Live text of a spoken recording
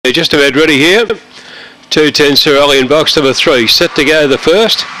They're just about ready here. 210 Sir Ollie in box number 3. Set to go the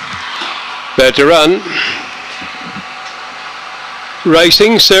first. About to run.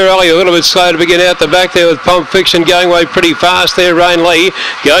 Racing, Sir Ollie a little bit slow to begin out the back there with Pump Fiction going away pretty fast there. Rain Lee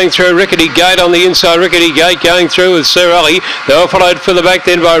going through Rickety Gate on the inside. Rickety Gate going through with Sir Ollie. They were followed for the back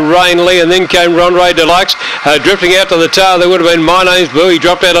then by Rain Lee, and then came Ronray Deluxe. Drifting out to the tail, there would have been My Name's Blue. He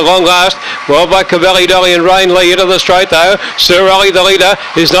dropped out at long last. Well by Cavalli Dolly and Rain Lee into the straight though. Sir Ollie, the leader,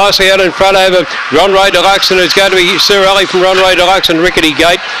 is nicely out in front over Ronray Deluxe, and it's going to be Sir Ollie from Ronray Deluxe and Rickety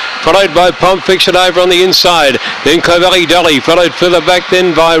Gate, followed by Pump Fiction over on the inside. Then Cavalli Dolly, followed further back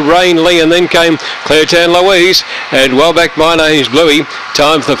then by Rain Lee, and then came Clairetown Louise, and well back My Name's Bluey.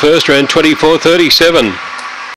 Time for the first round, 24:37.